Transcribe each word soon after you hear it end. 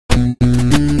What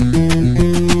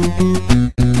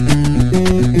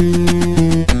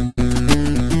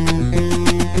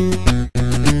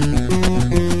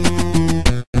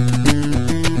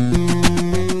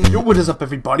is up,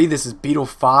 everybody? This is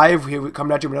Beetle5 here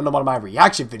coming at you with another one of my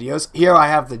reaction videos. Here I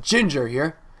have the Ginger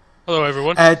here. Hello,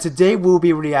 everyone. And today we'll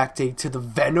be reacting to the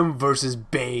Venom versus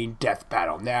Bane death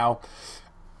battle. Now,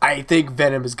 I think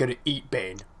Venom is gonna eat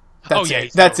Bane. That's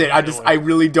it. That's it. I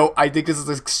really don't. I think this is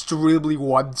an extremely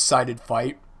one-sided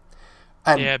fight.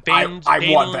 And yeah, I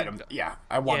want Venom. Yeah,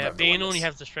 I want Venom. Yeah, Bane only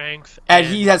has the strength, and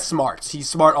he has smarts. He's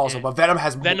smart also, but Venom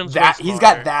has that. He's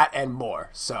got that and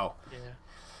more. So.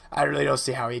 I really don't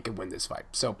see how he can win this fight.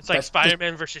 So it's like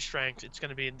Spider-Man versus strength. It's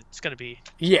gonna be.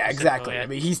 Yeah, exactly. I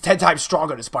mean, he's 10 times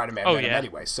stronger than Spider-Man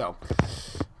anyway. So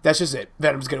that's just it.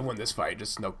 Venom's gonna win this fight.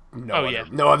 Just no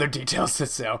other details to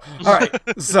say. All right,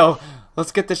 so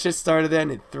let's get this shit started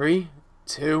then in 3,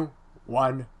 2,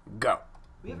 1, go.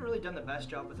 We haven't really done the best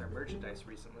job with our merchandise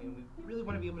recently, and we really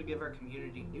want to be able to give our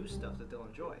community new stuff that they'll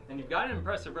enjoy. And you've got an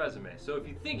impressive resume, so if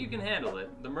you think you can handle it,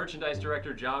 the merchandise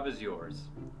director job is yours.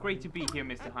 Great to be here,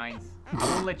 Mr. Hines. I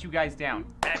won't let you guys down.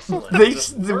 Excellent.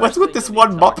 What's with this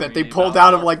one Muppet they pulled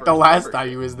out of like the last time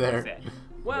he was there?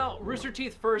 Well, Rooster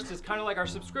Teeth First is kind of like our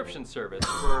subscription service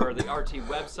for the RT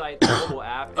website, the mobile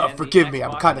app, and forgive me,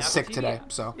 I'm kind of sick today,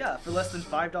 so. Yeah, for less than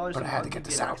 $5 a month, I had to get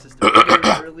this out. Access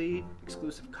to early,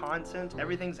 exclusive content.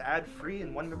 Everything's ad-free,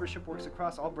 and one membership works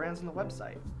across all brands on the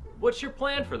website. What's your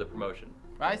plan for the promotion?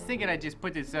 I was thinking I'd just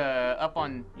put this up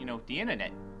on, the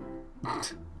internet.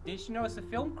 Did you know it's a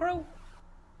film crew?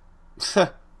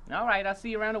 All right, I'll see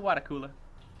you around the water cooler.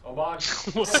 Oh, Bob.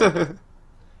 If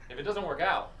it doesn't work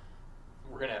out,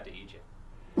 we're gonna have to eat you.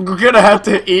 We're gonna have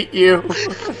to eat you.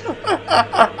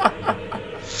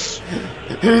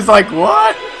 He's like,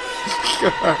 what?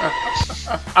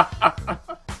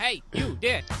 Hey, you,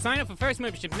 there. Sign up for first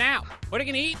membership now. Or they're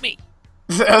gonna eat me.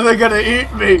 Are they gonna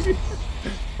eat me?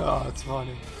 Oh, it's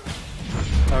funny.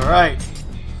 Alright.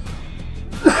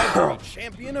 Every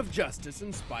champion of justice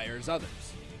inspires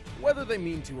others, whether they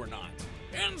mean to or not.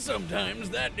 And sometimes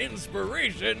that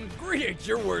inspiration creates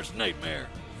your worst nightmare.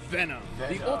 Venom,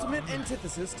 the ultimate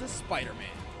antithesis to Spider-Man.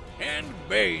 And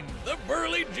Bane, the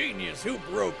burly genius who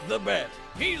broke the bet.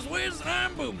 He's Wiz and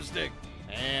I'm Boomstick.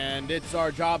 And it's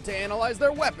our job to analyze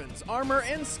their weapons, armor,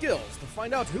 and skills to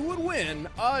find out who would win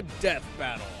a death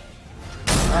battle.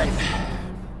 Alright.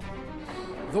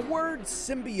 The word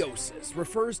symbiosis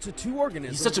refers to two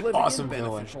organisms He's such an awesome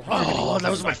villain. Oh, that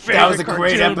was my favorite. That was a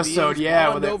great episode,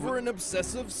 yeah. Over an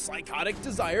obsessive, psychotic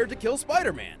desire to kill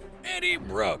Spider-Man. Eddie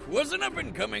Brock was an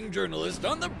up-and-coming journalist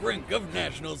on the brink of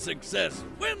national success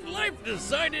when life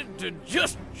decided to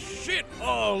just shit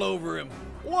all over him.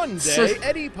 One day,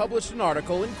 Eddie published an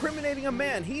article incriminating a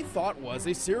man he thought was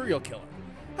a serial killer.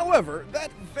 However, that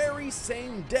very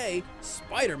same day,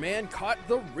 Spider-Man caught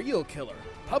the real killer,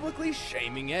 publicly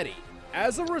shaming Eddie.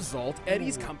 As a result,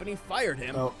 Eddie's company fired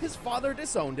him, his father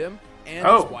disowned him, and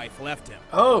his wife left him.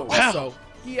 Also,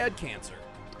 he had cancer.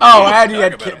 And he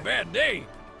had cancer. A bad day.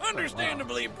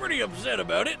 Understandably pretty upset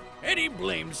about it, Eddie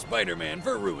blamed Spider-Man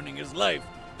for ruining his life.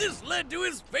 This led to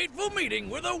his fateful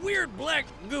meeting with a weird black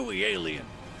gooey alien.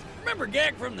 Remember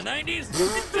Gag from the 90s?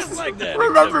 It's just like that.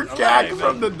 Remember Gag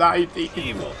from the 90s?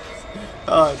 Evil.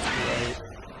 Oh, that's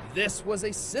great. This was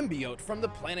a symbiote from the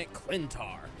planet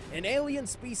Clintar, an alien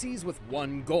species with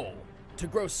one goal: to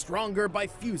grow stronger by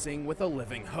fusing with a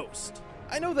living host.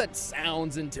 I know that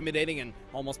sounds intimidating and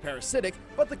almost parasitic,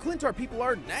 but the Clintar people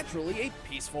are naturally a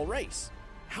peaceful race.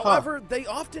 However, they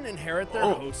often inherit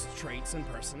their host's traits and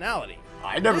personality.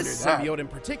 I never knew this that. symbiote in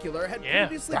particular had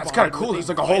previously That's kind of cool. There's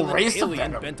like a whole race of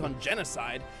alien Venom. bent on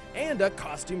genocide and a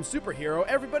costume superhero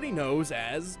everybody knows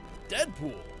as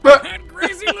Deadpool.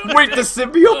 Wait, the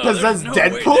symbiote possessed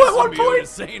Deadpool at one point?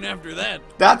 Insane after that.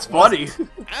 That's funny.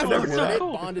 Afterward, it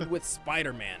bonded with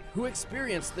Spider-Man, who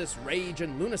experienced this rage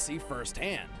and lunacy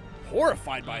firsthand.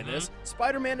 Horrified by this,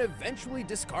 Spider-Man eventually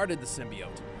discarded the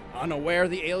symbiote. Unaware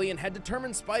the alien had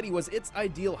determined Spidey was its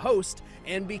ideal host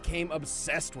and became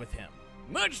obsessed with him.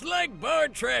 Much like bar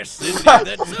trash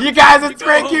Cindy, you guys are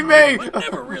pranking me!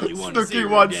 Never really want to see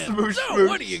her again. Smoosh, so smoosh.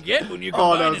 what do you get when you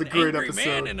combine that was a great an angry episode.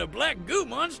 man and a black goo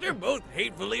monster, both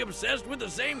hatefully obsessed with the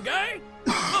same guy?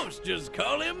 Most just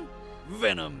call him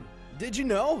Venom. Did you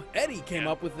know Eddie came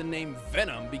up with the name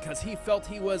Venom because he felt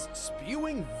he was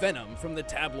spewing venom from the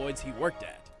tabloids he worked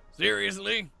at?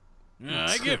 Seriously?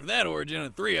 I give that origin a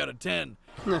 3 out of 10.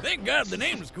 Thank God the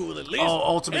name's cool at least.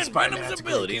 Ultimate Spider-Man, Venom's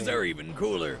abilities are even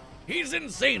cooler. He's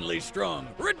insanely strong,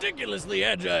 ridiculously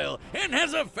agile, and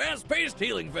has a fast-paced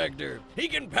healing factor. He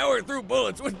can power through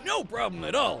bullets with no problem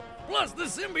at all. Plus, the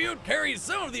symbiote carries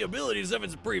some of the abilities of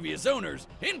its previous owners,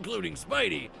 including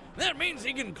Spidey. That means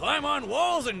he can climb on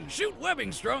walls and shoot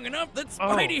webbing strong enough that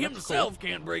Spidey himself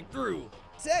can't break through.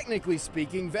 Technically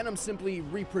speaking, Venom simply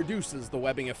reproduces the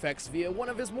webbing effects via one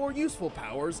of his more useful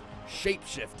powers,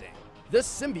 shape-shifting. This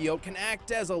symbiote can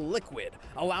act as a liquid,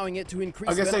 allowing it to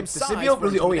increase Venom's size. The symbiote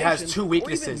really only has two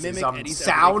weaknesses,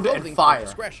 sound and fire.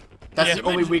 That's the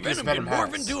only weakness Venom has.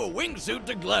 Venom can morph into a wingsuit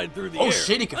to glide through the air,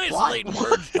 shit, he can fly. isolate and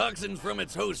purge toxins from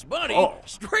its host's body,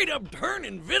 straight up turn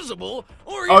invisible,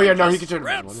 or even he can turn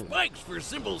strap spikes for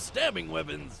simple stabbing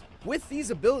weapons. With these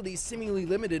abilities seemingly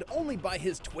limited only by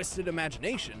his twisted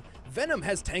imagination, Venom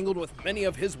has tangled with many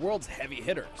of his world's heavy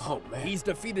hitters. Oh, man. He's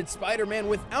defeated Spider-Man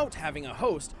without having a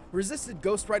host, resisted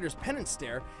Ghost Rider's penance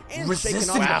stare, and shaken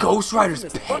off Ghost Rider's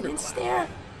penance stare?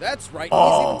 That's right,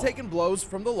 he's even taken blows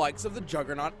from the likes of the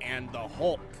Juggernaut and the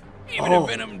Hulk. Even if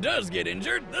Venom does get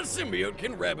injured, the symbiote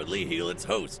can rapidly heal its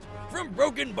host. From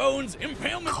broken bones,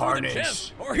 impalement through the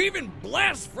chest, or even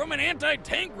blasts from an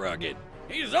anti-tank rocket.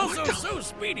 He's also so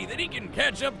speedy that he can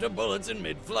catch up to bullets in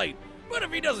mid-flight. But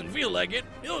if he doesn't feel like it,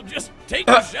 he'll just take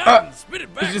the shot and spit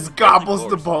it back. He just gobbles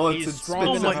the bullets He's and strong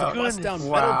spits it enough out. to bust down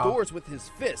metal doors with his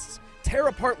fists, tear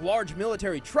apart large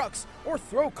military trucks, or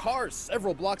throw cars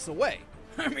several blocks away.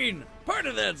 I mean, part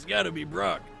of that's gotta be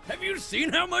Brock. Have you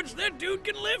seen how much that dude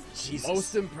can lift? Jesus.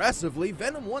 Most impressively,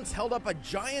 Venom once held up a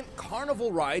giant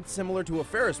carnival ride similar to a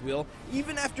Ferris wheel,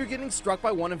 even after getting struck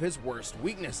by one of his worst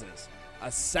weaknesses.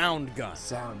 A sound gun.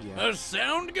 A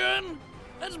sound gun?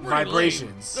 That's pretty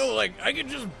Vibrations. lame. So, like, I could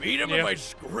just beat him if I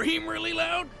scream really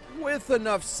loud? With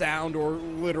enough sound or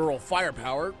literal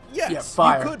firepower, yes,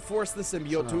 fire. you could force the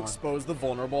symbiote to expose the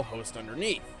vulnerable host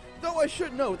underneath. Though I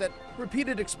should note that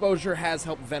repeated exposure has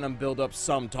helped Venom build up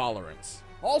some tolerance.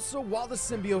 Also, while the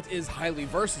symbiote is highly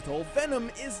versatile, Venom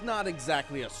is not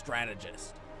exactly a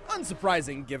strategist.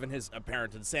 Unsurprising given his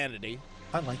apparent insanity.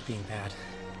 I like being bad.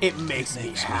 It makes me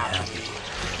happy.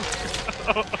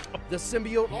 The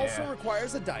symbiote also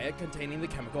requires a diet containing the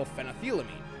chemical phenethylamine.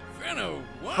 Pheno,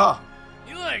 what? Huh.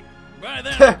 You like, buy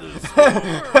that at the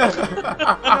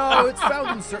store? No, it's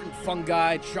found in certain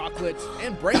fungi, chocolate,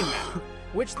 and brain matter,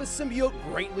 which the symbiote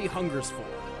greatly hungers for.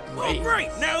 Oh, great!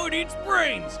 Now it eats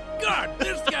brains! God,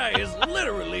 this guy is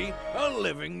literally a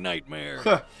living nightmare.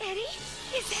 Eddie,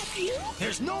 is that you?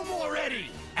 There's no more Eddie,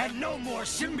 and no more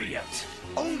symbiote.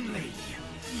 Only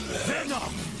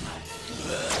Venom.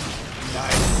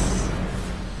 Nice.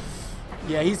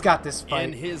 Yeah, he's got this fight.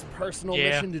 In his personal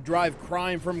mission to drive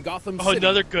crime from Gotham Oh, City,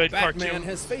 another good Batman cartoon.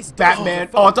 has faced Batman.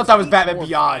 Oh, I thought that was Batman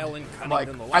Beyond. Like,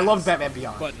 I love Batman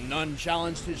Beyond. But none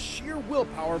challenged his sheer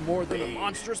willpower more than a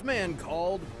monstrous man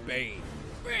called Bane.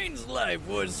 Bane's life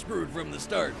was screwed from the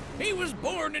start. He was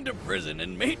born into prison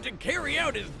and made to carry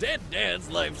out his dead dad's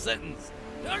life sentence.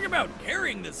 Talk about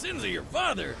carrying the sins of your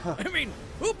father. I mean,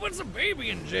 who puts a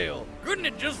baby in jail? Couldn't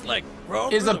it just, like,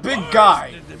 crawl Is through a the big bars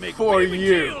guy to make for baby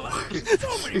you. jail?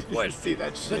 So many questions. See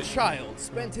that The shit. child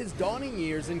spent his dawning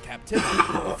years in captivity,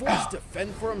 forced to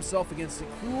fend for himself against a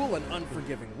cruel and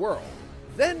unforgiving world.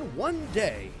 Then, one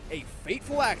day, a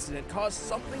fateful accident caused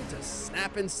something to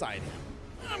snap inside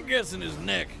him. I'm guessing his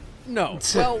neck. No,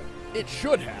 well, it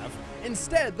should have.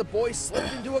 Instead, the boy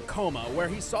slipped into a coma where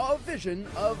he saw a vision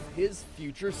of his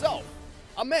future self.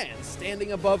 A man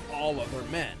standing above all other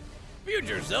men.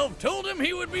 Future self told him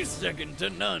he would be second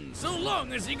to none, so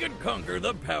long as he could conquer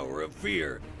the power of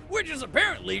fear, which is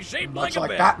apparently shaped Much like a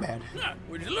like bat. Batman. Ah,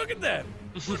 would you look at that?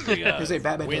 What are the You odds? say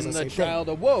Batman does When the the same child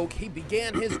awoke, he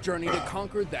began his journey to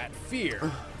conquer that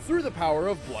fear through the power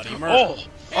of bloody murder.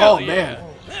 Hell Oh, yeah. man.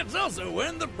 That's also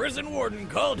when the prison warden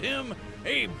called him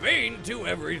a bane to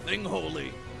everything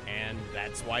holy. And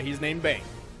that's why he's named Bane.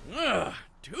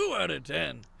 2 out of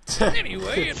 10.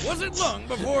 Anyway, it wasn't long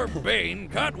before Bane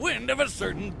caught wind of a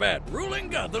certain bat ruling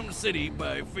Gotham City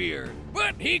by fear.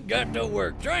 But he got to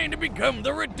work trying to become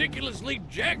the ridiculously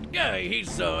jacked guy he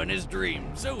saw in his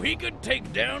dream so he could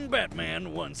take down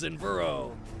Batman once and for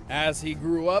all. As he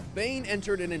grew up, Bane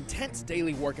entered an intense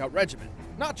daily workout regimen,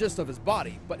 not just of his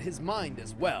body, but his mind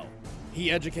as well. He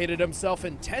educated himself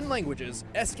in 10 languages,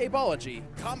 escapology,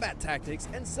 combat tactics,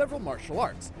 and several martial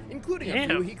arts, including a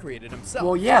few he created himself.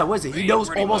 Well, yeah, what is it? He Bane knows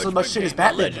pretty almost as much shit as became a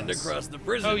Batman legend does. across the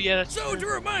prison. Oh, yeah, that's so true. to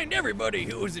remind everybody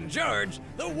who was in charge,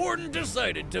 the warden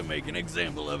decided to make an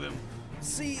example of him.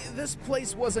 See, this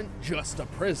place wasn't just a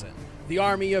prison. The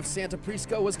army of Santa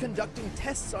Prisca was conducting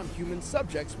tests on human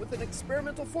subjects with an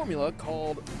experimental formula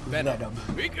called Venom.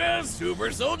 Because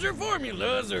super soldier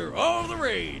formulas are all the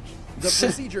rage. The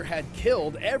procedure had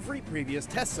killed every previous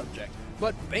test subject,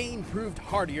 but Bane proved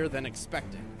hardier than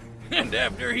expected. And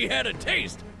after he had a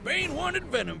taste, Bane wanted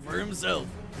Venom for himself.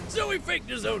 So he faked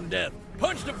his own death,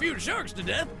 punched a few sharks to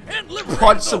death, and liberated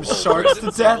Punched some the whole sharks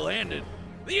prison to death? single-handed.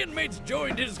 The inmates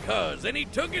joined his cause, and he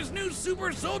took his new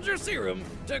super soldier serum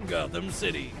to Gotham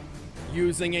City.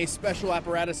 Using a special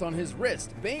apparatus on his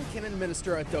wrist, Bane can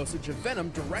administer a dosage of Venom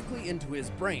directly into his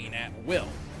brain at will.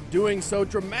 Doing so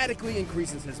dramatically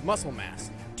increases his muscle mass,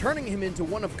 turning him into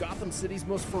one of Gotham City's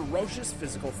most ferocious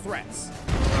physical threats.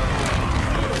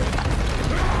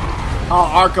 Oh,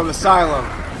 Arkham Asylum.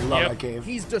 I love that game.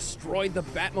 He's destroyed the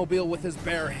Batmobile with his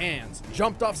bare hands,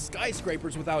 jumped off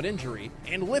skyscrapers without injury,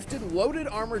 and lifted loaded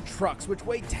armored trucks which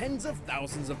weigh tens of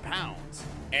thousands of pounds.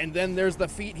 And then there's the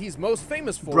feat he's most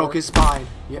famous for. Broke his spine.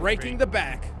 Yep. Breaking the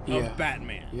back of Yeah.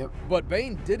 Batman. Yep. But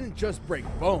Bane didn't just break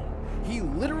bone. He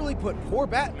literally put poor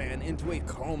Batman into a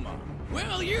coma.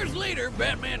 Well, years later,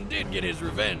 Batman did get his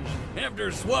revenge.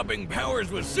 After swapping powers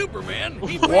with Superman,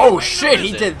 he Whoa, shit,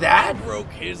 he did that?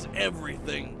 Broke his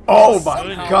everything. Oh my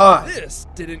Somehow god. This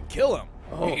didn't kill him.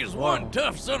 Oh, He's wow. one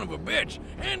tough son of a bitch,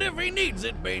 and if he needs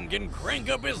it, Bane can crank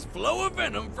up his flow of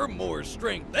venom for more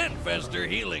strength and faster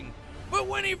healing. But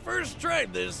when he first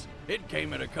tried this, it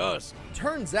came at a cost.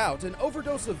 Turns out an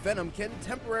overdose of Venom can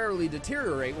temporarily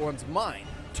deteriorate one's mind,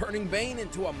 turning Bane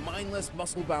into a mindless,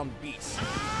 muscle-bound beast.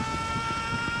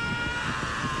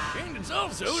 And it's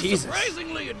also Jesus.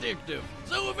 surprisingly addictive.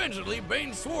 So eventually,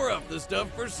 Bane swore off the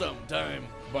stuff for some time.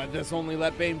 But this only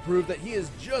let Bane prove that he is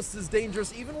just as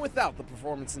dangerous even without the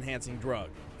performance-enhancing drug.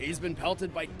 He's been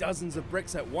pelted by dozens of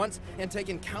bricks at once and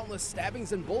taken countless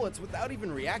stabbings and bullets without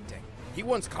even reacting. He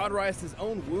once cauterized his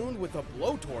own wound with a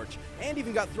blowtorch and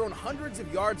even got thrown hundreds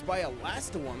of yards by a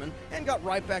Elasti-Woman and got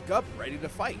right back up ready to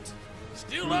fight.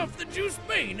 Still off the juice,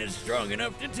 Bane is strong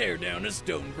enough to tear down a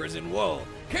stone prison wall,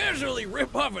 casually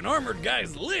rip off an armored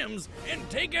guy's limbs, and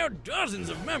take out dozens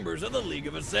of members of the League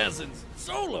of Assassins,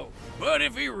 solo. But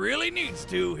if he really needs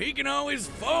to, he can always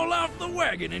fall off the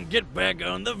wagon and get back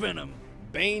on the Venom.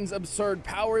 Bane's absurd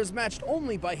power is matched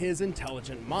only by his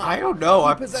intelligent mind. I don't know. He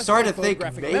I'm possesses starting a to think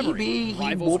photographic maybe memory, he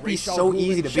rivals won't be Ra's al so Ghul easy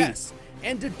in to beat. chess,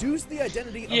 and deduce the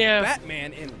identity Yeah. of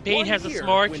Batman in Bane one has a year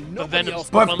smart, when but nobody Venom's else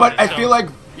the does. But I so- feel like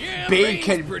Yeah, Bane Bane's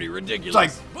can pretty ridiculous,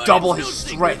 like but double it's his no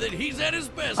secret strength. that he's at his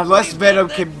best Unless when he's Venom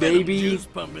got can that venom maybe juice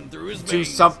pumping through his do veins.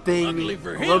 something Luckily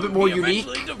for a little him, bit more he unique.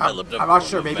 eventually I'm developed a not form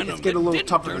sure. of Maybe venom it's getting a that little didn't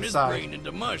tougher to turn his decide. brain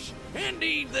into mush, and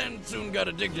he then soon got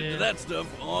addicted to that stuff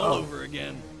all over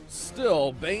again.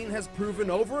 Still, Bane has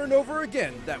proven over and over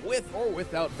again that with or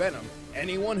without Venom,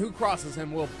 anyone who crosses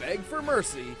him will beg for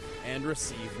mercy and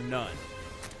receive none.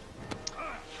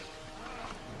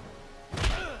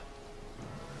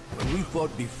 When we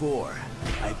fought before,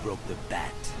 I broke the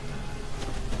bat.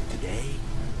 Today,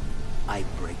 I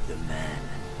break the man.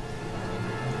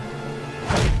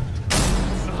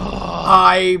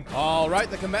 All right,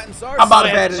 the combatants are. I'm not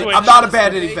Switch, abandoning. switch. I'm not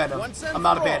abandoning Debate Venom. once and I'm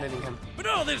not for all. abandoning him. But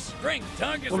all this strength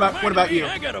talk is What about reminding me you?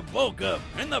 I gotta bulk up,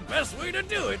 and the best way to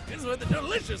do it is with a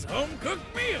delicious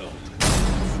home-cooked meal.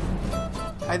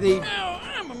 I think. Now,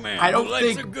 I'm a man I don't who likes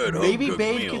a think good maybe home-cooked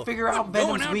Bane meal, can figure but out going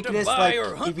Venom's out to weakness, buy like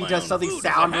or hunt if he my does own something food is a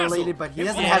sound hassle. related, but he If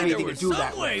doesn't only have there anything to was do some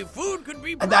that way with. food could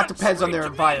be And that brought depends on straight their to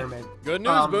me. environment. Good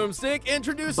news, Boomstick.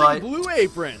 Introducing but Blue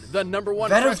Apron, the #1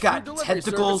 Venom's fresh got food delivery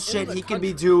tentacle service in shit the he can be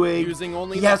country. doing. Using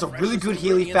only He the has a really freshest good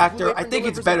healing ingredients, factor. Blue I Apron think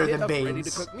it's delivers a better kit than of Bane's,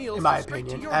 ready-to-cook meals in my straight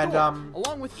to opinion. your And door,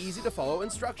 along with easy-to-follow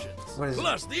instructions. what is it?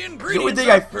 Plus, the The ingredients only thing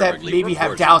are that perfectly maybe have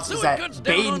proportioned, doubts so is it that cuts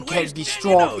down Bane on can waste, be and you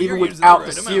strong know even you're using without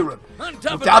the the right serum. amount. On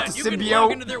top of Without that, the you can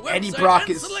log into symbiote, their Eddie website Brock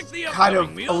and is select the kind of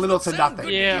upcoming a little meals to that sound nothing.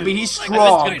 good Yeah. I mean, he's Like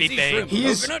strong. gonna be spicy Bane. shrimp,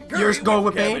 He's- coconut you're curry going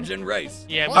with cabbage Bane? and rice.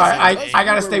 Yeah, Plus, Alright, it does I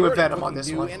gotta give stay you with a Venom reward on this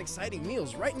new one. and exciting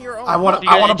meals right in your own I want home.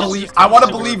 to. I want to just believe. use I want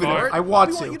to the believe in it. reward. I want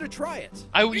We want you to. to try it.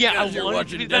 I Because you're wanted to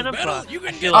watching be Death Venom, Battle, but you I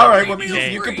can feel get All like right, free well, meals you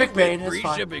free can pick with Bane, that's free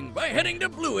fine. shipping by heading to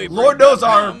Lord knows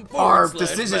our blueapron.com/battle.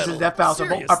 decisions in Death Battles are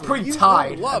Seriously, pretty you will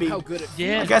tied. I love mean, how good it Yeah.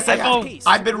 feels. I guess Oh.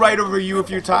 I've been right over you a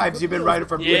few times. You've been right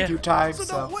over me Yeah. a few times. So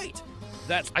So don't wait.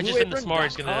 That's I just think the smart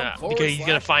is gonna because he's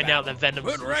gonna find out that Venom's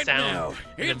But right sound now,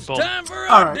 and then it's boom. time for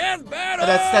All a right. death battle.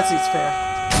 that seems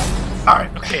fair. All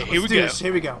right. Okay, here let's we do go. this.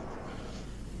 Here we go.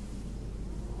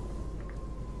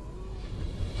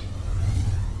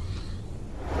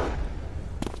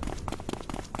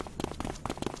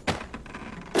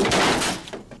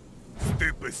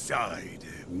 Step aside,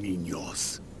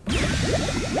 niños.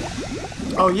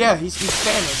 Oh yeah, he's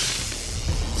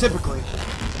Spanish. Typically,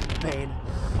 Bane.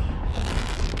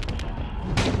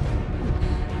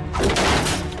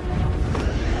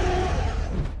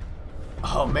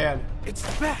 Oh man. It's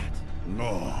that.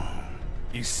 No,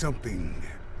 it's something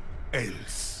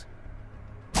else.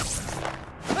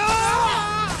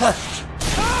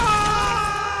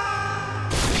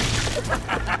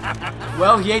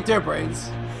 Well, he ate their brains.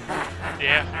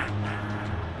 Yeah.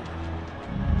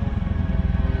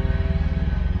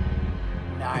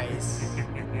 Nice.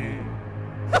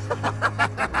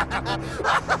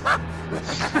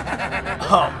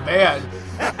 Oh man.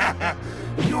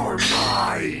 You're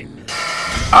mine.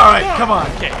 All right, come on.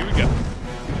 Okay, here we go.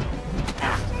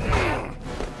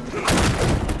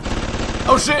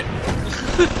 Oh shit!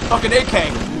 Fucking AK.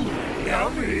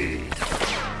 Yummy.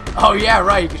 Oh yeah,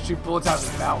 right. You can shoot bullets out of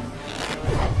his mouth.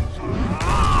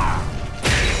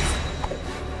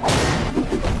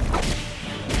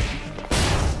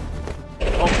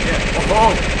 Oh yeah.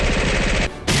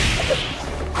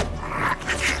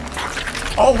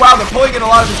 Oh wow, they're pulling in a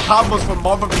lot of his combos from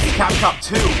Marvel vs. Capcom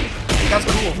 2. That's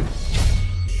cool.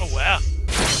 Oh wow.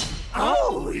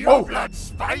 Oh, your blood's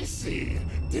spicy.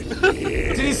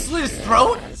 Did he slit his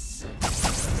throat?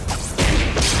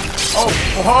 Oh,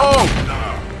 oh!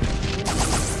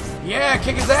 Yeah,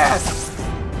 kick his ass!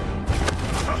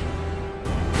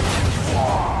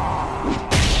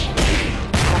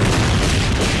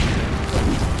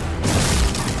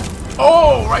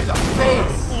 Oh, right in the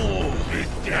face! Oh, Big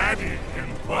Daddy can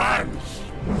punch.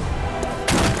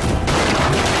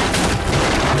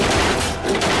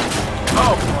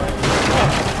 Oh, boy.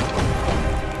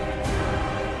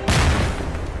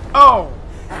 Oh!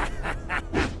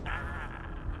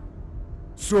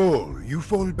 So, you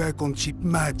fall back on cheap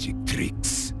magic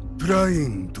tricks,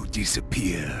 trying to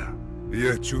disappear.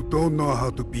 Yet you don't know how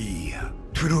to be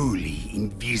truly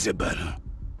invisible.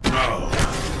 Now,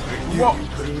 I give you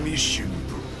permission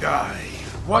to die.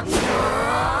 What?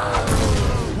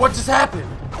 What just happened?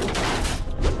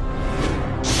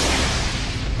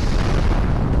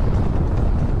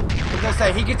 I was gonna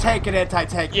say, he could take an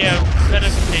anti-tank. Yeah,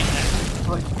 Venom can take that.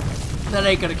 But that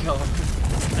ain't gonna kill him.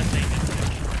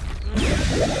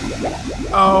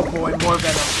 Oh boy, more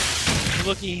Venom.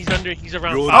 Look, he's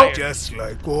around You're fire. just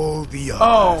like all the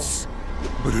others.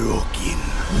 Broken.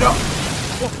 No!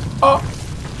 Oh!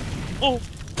 Oh!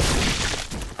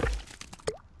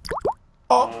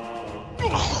 Oh!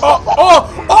 Oh!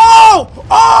 Oh! Oh!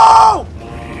 Oh!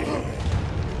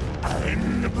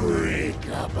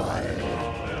 Unbreakable.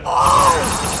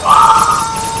 Oh!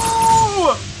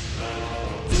 Oh!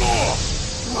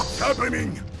 What's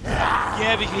happening?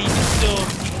 Yeah, because he can still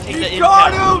take that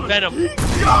got impact him! with Venom.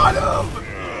 He got him!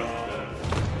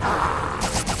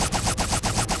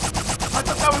 I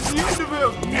thought that was the end of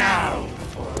him! Now,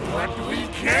 for what we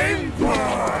came for.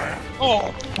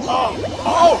 Oh! Oh!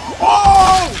 Oh!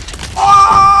 Oh!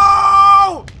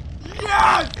 Oh!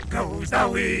 Yes! Goes the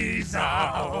weasel.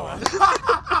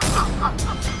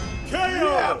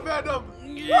 Yeah, Venom!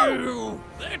 You!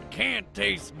 That can't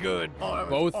taste good. Oh,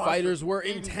 Both awesome. fighters were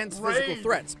intense physical Rage.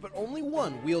 threats, but only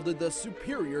one wielded the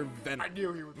superior Venom. I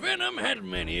knew he was. Venom had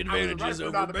many advantages right for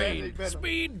over not Bane. abandoning Venom.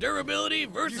 Speed, durability,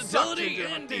 versatility, Ginger.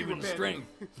 and You even abandoned.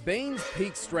 strength. Bane's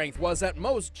peak strength was at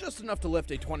most just enough to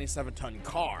lift a 27-ton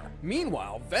car.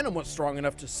 Meanwhile, Venom was strong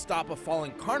enough to stop a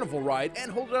falling carnival ride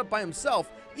and hold it up by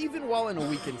himself, even while in a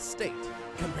weakened state.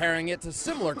 Comparing it to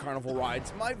similar carnival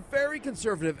rides, my very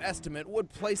conservative estimate would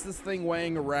place this thing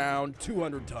weighing around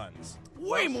 200 tons.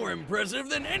 Way more impressive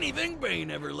than anything Bane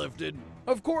ever lifted.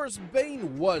 Of course,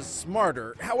 Bane was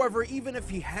smarter. However, even if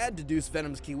he had deduced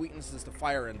Venom's key weaknesses to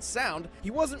fire and sound,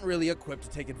 he wasn't really equipped to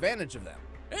take advantage of them.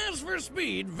 As for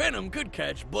speed, Venom could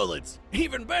catch bullets.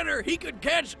 Even better, he could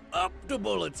catch up to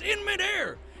bullets in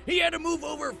midair. He had to move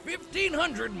over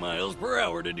 1,500 miles per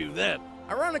hour to do that.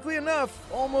 Ironically enough,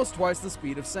 almost twice the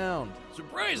speed of sound.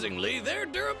 Surprisingly, their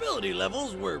durability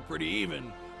levels were pretty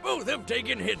even. Both have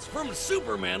taken hits from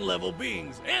Superman-level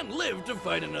beings and lived to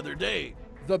fight another day.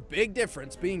 The big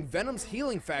difference being Venom's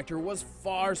healing factor was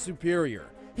far superior.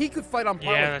 He could fight on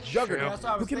par Yeah, with that's Juggernaut, true. That's what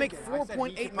I who was can make thinking. I said he could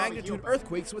 4.8 probably magnitude heal them.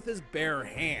 earthquakes with his bare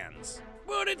hands.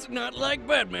 But it's not like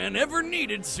Batman ever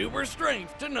needed super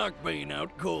strength to knock Bane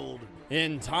out cold.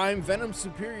 In time, Venom's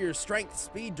superior strength,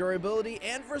 speed, durability,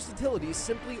 and versatility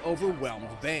simply overwhelmed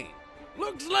Bane.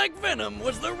 Looks like Venom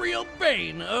was the real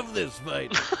Bane of this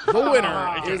fight. The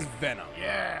winner is Venom.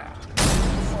 Yeah.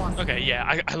 Okay,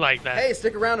 yeah, I like that. Hey,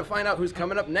 stick around to find out who's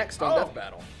coming up next on Oh. Death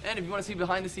Battle. And if you want to see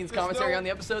behind-the-scenes There's commentary no- on the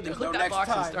episode, then there's click no that next box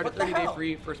and time. start a What the 30-day hell?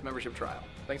 free first membership trial.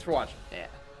 Thanks for watching. Yeah.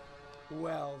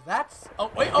 Well, that's. Oh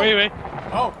wait. Oh. Wait.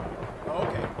 Oh.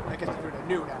 Okay. I guess we're the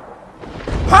new now.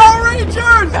 Power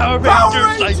Rangers! Power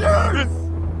Rangers!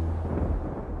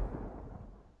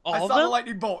 All I of saw the them?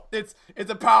 lightning bolt. It's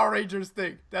a Power Rangers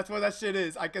thing. That's what that shit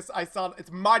is. I guess I saw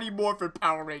it's Mighty Morphin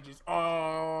Power Rangers.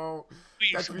 Oh. Wait,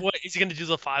 That's so what, is he gonna do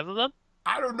the 5 of them?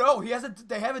 I don't know.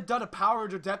 They haven't done a Power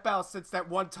Ranger death battle since that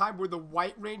one time where the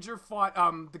White Ranger fought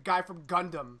the guy from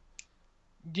Gundam.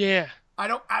 Yeah.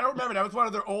 I don't remember. That was one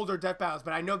of their older death battles,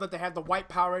 but I know that they had the White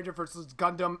Power Ranger versus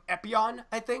Gundam Epion,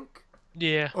 I think.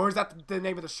 Yeah. Or is that the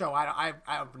name of the show? I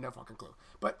have no fucking clue.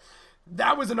 But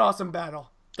that was an awesome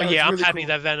battle. Yeah, I'm happy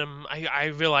that Venom. I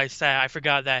realized that. I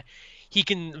forgot that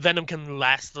Venom can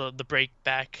last the break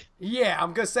back. Yeah,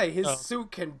 I'm gonna say his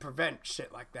suit can prevent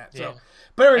shit like that. So,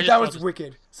 but anyway, that was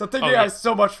wicked. So thank you guys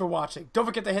so much for watching. Don't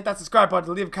forget to hit that subscribe button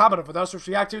to leave a comment with us, which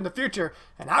react to in the future.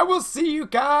 And I will see you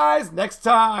guys next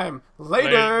time.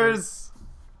 Laters.